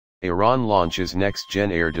Iran launches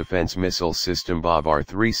next-gen air defense missile system Bavar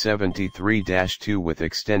 373-2 with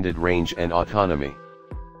extended range and autonomy.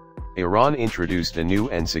 Iran introduced a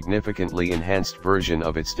new and significantly enhanced version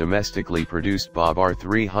of its domestically produced Bavar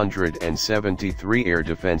 373 air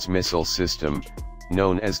defense missile system,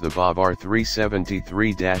 known as the Bavar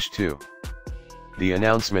 373-2. The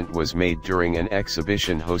announcement was made during an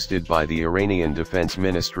exhibition hosted by the Iranian Defense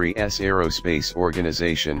Ministry's Aerospace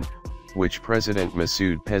organization, which President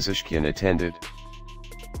Masoud Pezeshkian attended.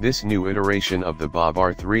 This new iteration of the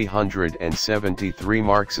Bavar 373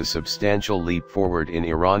 marks a substantial leap forward in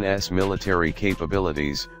Iran's military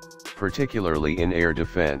capabilities, particularly in air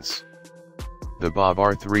defense. The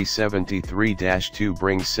Bavar 373-2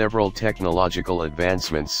 brings several technological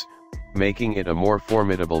advancements, making it a more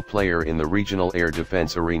formidable player in the regional air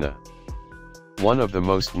defense arena. One of the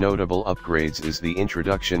most notable upgrades is the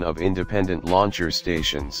introduction of independent launcher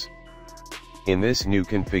stations. In this new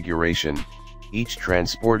configuration, each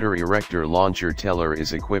Transporter Erector Launcher TELAR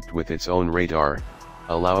is equipped with its own radar,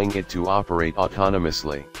 allowing it to operate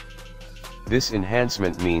autonomously. This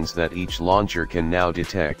enhancement means that each launcher can now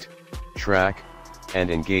detect, track,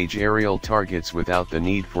 and engage aerial targets without the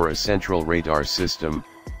need for a central radar system,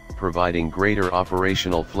 providing greater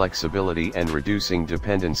operational flexibility and reducing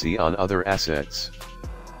dependency on other assets.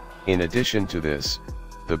 In addition to this,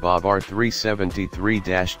 the Bavar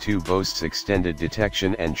 373-2 boasts extended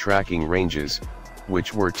detection and tracking ranges,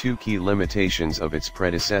 which were two key limitations of its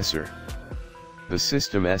predecessor. The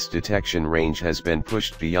system's detection range has been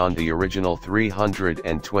pushed beyond the original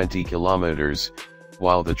 320 kilometers,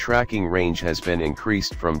 while the tracking range has been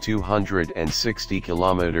increased from 260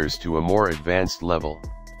 kilometers to a more advanced level.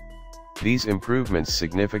 These improvements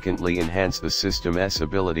significantly enhance the system's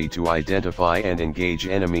ability to identify and engage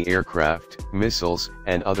enemy aircraft, missiles,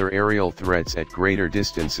 and other aerial threats at greater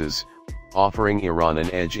distances, offering Iran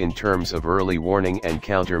an edge in terms of early warning and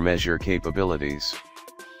countermeasure capabilities.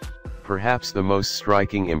 Perhaps the most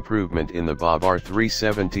striking improvement in the Bavar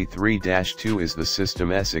 373-2 is the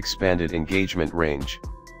system's expanded engagement range.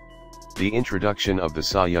 The introduction of the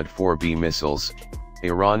Sayyad 4B missiles,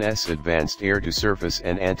 Iran's advanced air-to-surface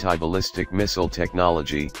and anti-ballistic missile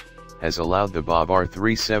technology, has allowed the Bavar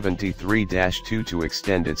 373-2 to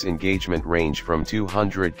extend its engagement range from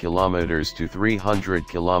 200 km to 300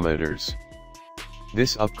 km.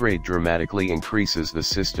 This upgrade dramatically increases the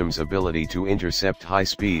system's ability to intercept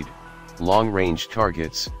high-speed, long-range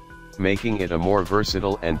targets, making it a more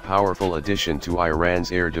versatile and powerful addition to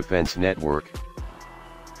Iran's air defense network.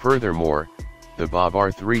 Furthermore, the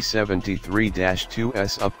Bavar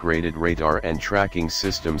 373-2's upgraded radar and tracking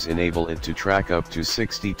systems enable it to track up to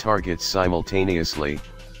 60 targets simultaneously,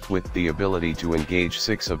 with the ability to engage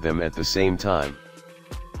 6 of them at the same time.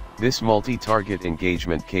 This multi-target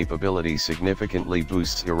engagement capability significantly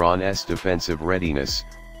boosts Iran's defensive readiness,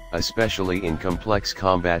 especially in complex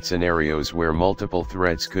combat scenarios where multiple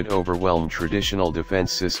threats could overwhelm traditional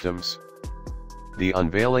defense systems. The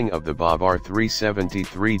unveiling of the Bavar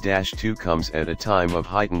 373-2 comes at a time of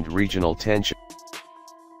heightened regional tension.